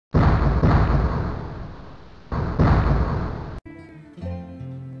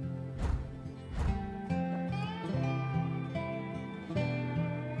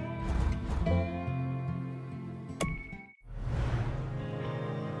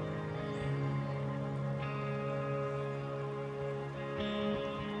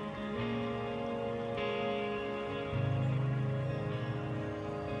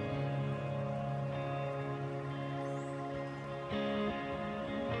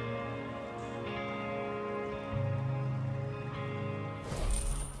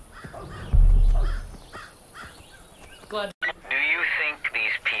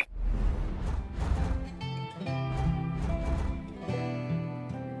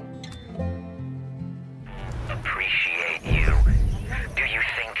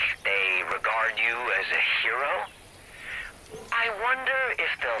hero? I wonder if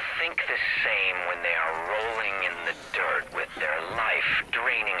they'll think the same when they are rolling in the dirt with their life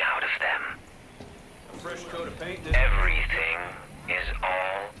draining out of them. A fresh coat of paint. Everything is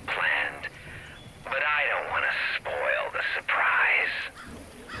all planned, but I don't want to spoil the surprise.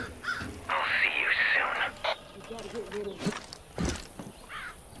 I'll see you soon.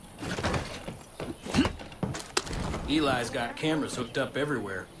 Eli's got cameras hooked up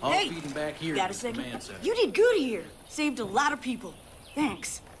everywhere. All Hey, feeding back here got a to the second? command center. You did good here. Saved a lot of people.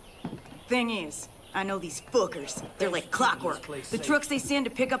 Thanks. Thing is, I know these fuckers. They're like clockwork. The trucks they send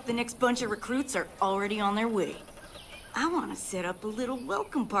to pick up the next bunch of recruits are already on their way. I want to set up a little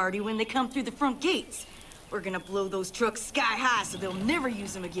welcome party when they come through the front gates. We're gonna blow those trucks sky high so they'll never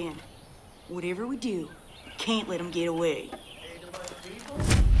use them again. Whatever we do, can't let them get away.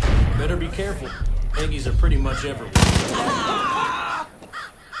 Better be careful. Peggies are pretty much everywhere.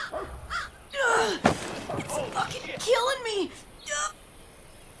 It's fucking killing me!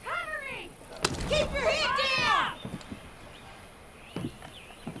 Cover me! Keep your head down!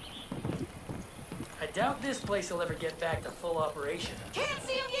 I doubt this place will ever get back to full operation. Can't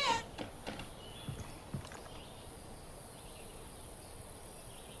see him yet!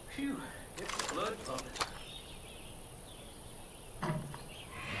 Phew, get the blood pumping.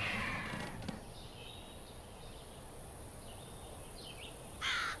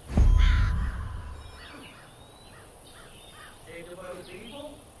 Saved a bunch of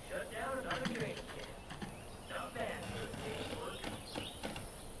people, shut down another training camp. Not bad for a day's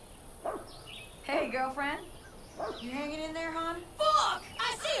work. Hey, girlfriend. You hanging in there, hon? Fuck!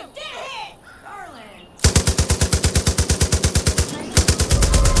 I see him dead ahead! Darling.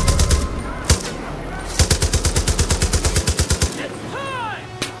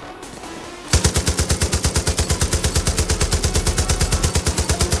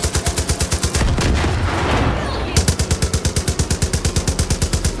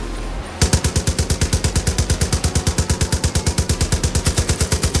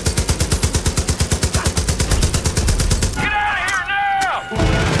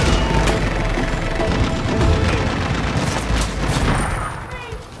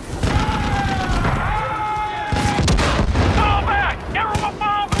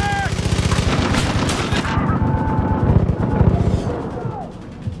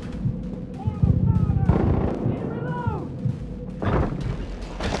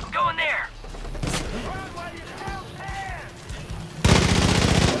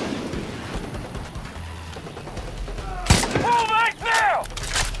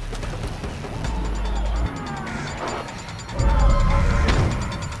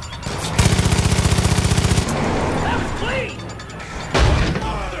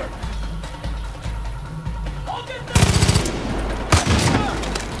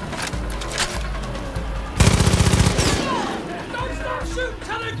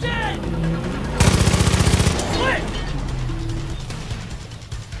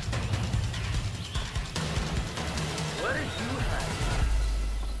 What did you have?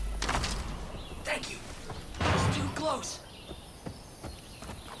 Thank you. It's too close.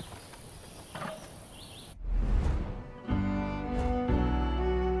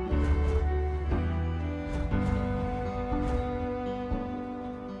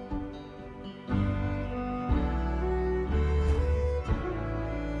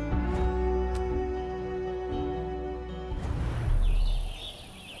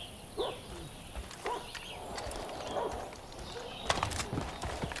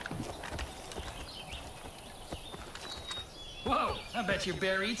 Whoa, I bet your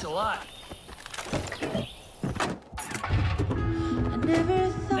bear eats a lot.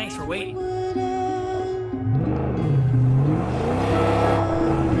 Thanks for waiting. Damn.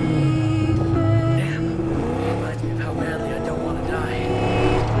 Reminds me of how badly I don't want to die.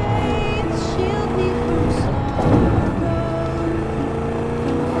 Shield me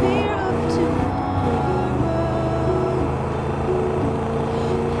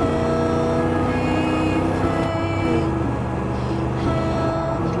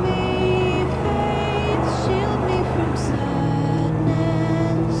from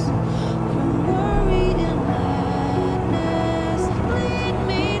sadness.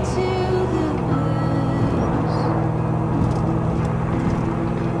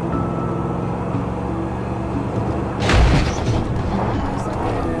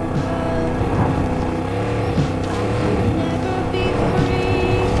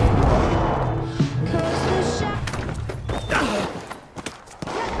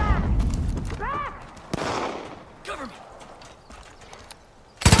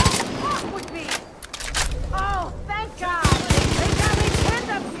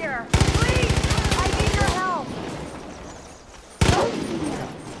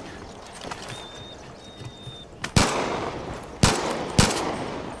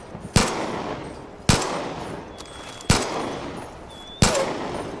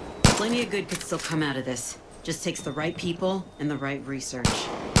 Plenty of good could still come out of this. Just takes the right people and the right research.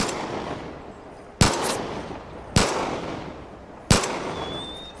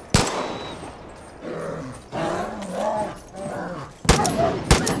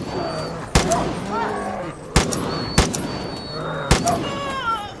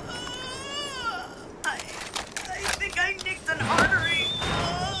 I think I nicked an artery.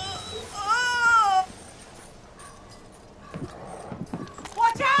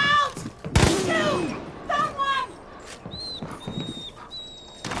 Watch out! Shoot! Someone!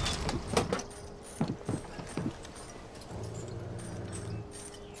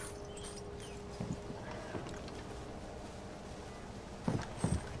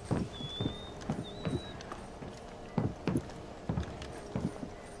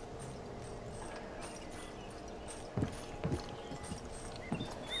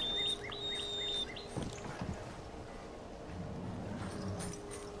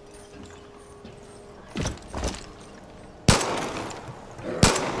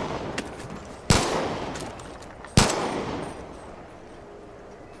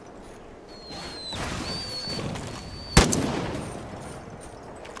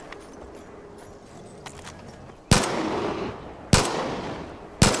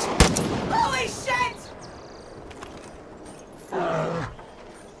 Holy shit!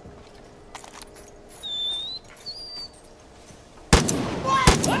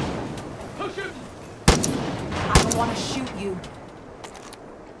 What? Who's shooting? I don't want to shoot you.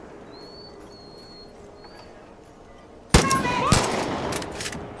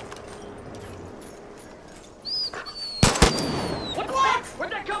 What?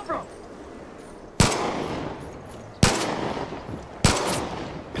 Where'd that come from?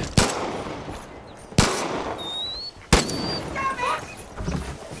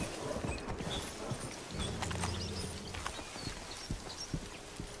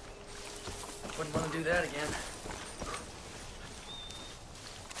 Wouldn't want to do that again.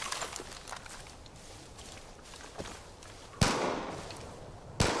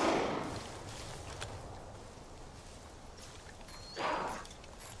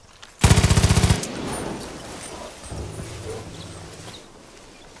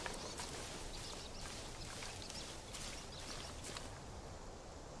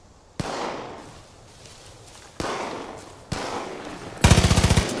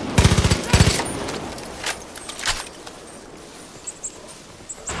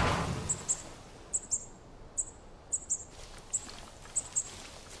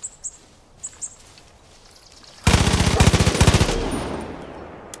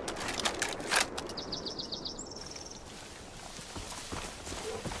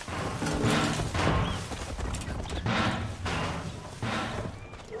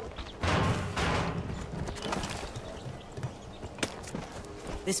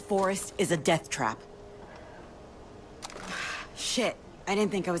 This forest is a death trap. Shit, I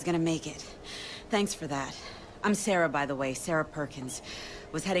didn't think I was gonna make it. Thanks for that. I'm Sarah, by the way, Sarah Perkins.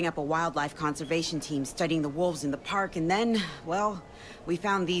 Was heading up a wildlife conservation team studying the wolves in the park, and then, well, we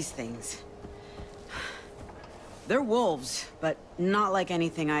found these things. They're wolves, but not like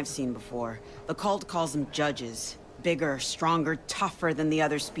anything I've seen before. The cult calls them judges. Bigger, stronger, tougher than the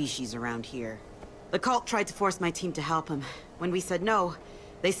other species around here. The cult tried to force my team to help him. When we said no,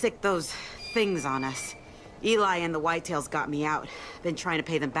 they sicked those things on us. Eli and the Whitetails got me out. Been trying to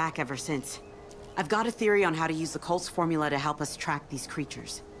pay them back ever since. I've got a theory on how to use the cult's formula to help us track these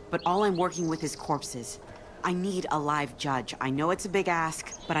creatures. But all I'm working with is corpses. I need a live judge. I know it's a big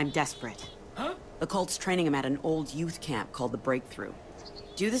ask, but I'm desperate. Huh? The cult's training him at an old youth camp called the Breakthrough.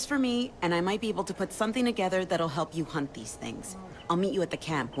 Do this for me, and I might be able to put something together that'll help you hunt these things. I'll meet you at the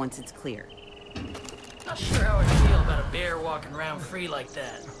camp once it's clear. Not sure how I feel about a bear walking around free like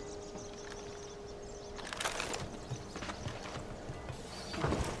that.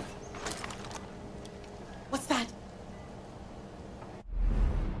 What's that?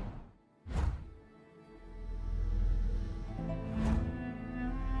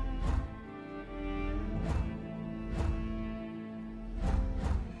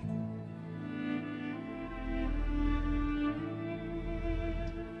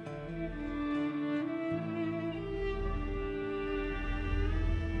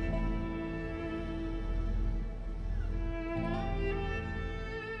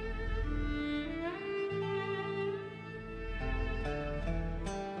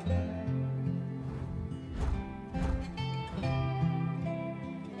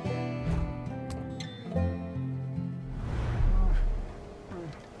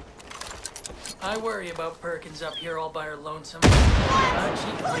 I worry about Perkins up here all by her lonesome. She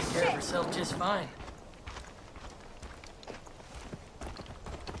can take care of herself just fine.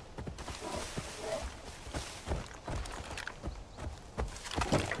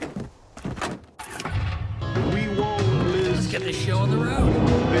 on the road.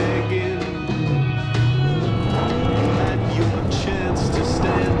 Begging at your chance to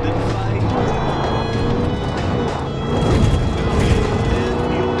stand and fight. Now you end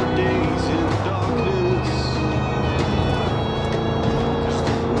your days in darkness, 'cause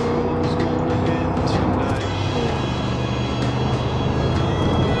the world's gonna end tonight.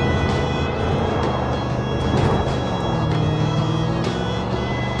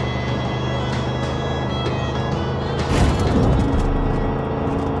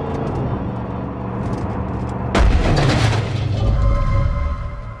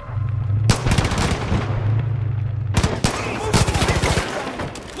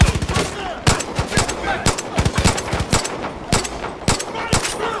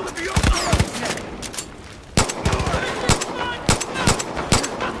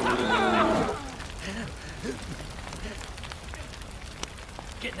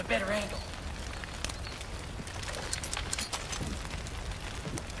 Getting a better angle.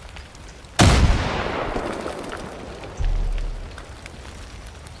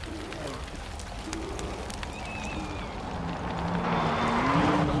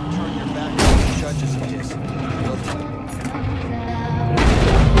 Turn your back on the judges and just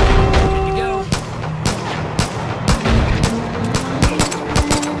Good to go.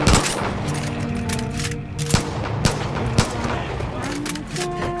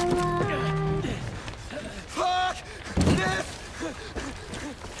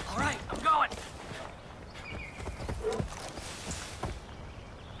 All right, I'm going.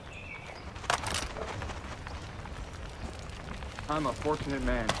 I'm a fortunate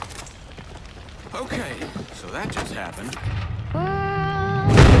man. Okay, so that just happened.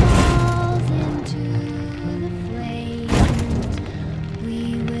 World falls into the flames. We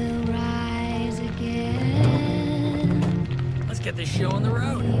will rise again. Let's get this show on the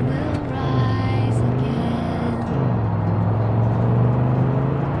road. We will rise again.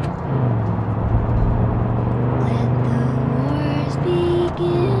 Let the wars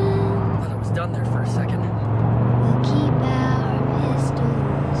begin. Thought I was done there for a second. We'll keep our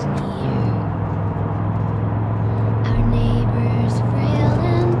pistols near. Our neighbors frail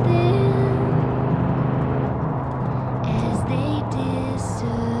and thin as they disappear.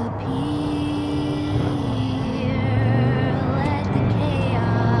 Let the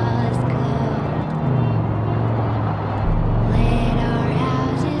chaos come. Let our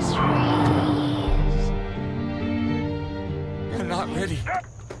houses freeze. I'm not ready.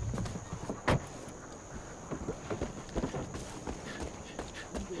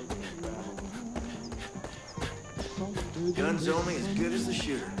 Gun's only as good as the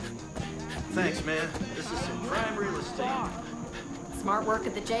shooter. Thanks, man. This is some prime real estate. Smart work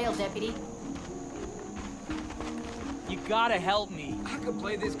at the jail, deputy. You gotta help me. I could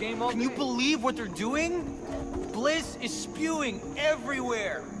play this game all day. Can you believe what they're doing? Bliss is spewing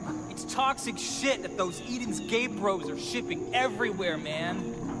everywhere. It's toxic shit that those Eden's Gate bros are shipping everywhere,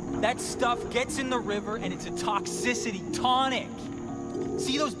 man. That stuff gets in the river and it's a toxicity tonic.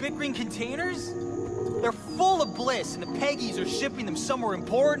 See those big green containers? They're full of bliss and the Peggies are shipping them somewhere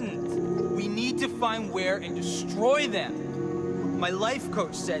important. We need to find where and destroy them. My life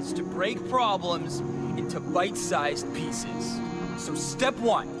coach says to break problems into bite-sized pieces. So step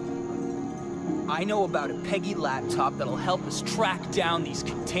one, I know about a Peggy laptop that'll help us track down these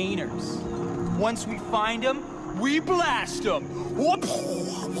containers. Once we find them, we blast them.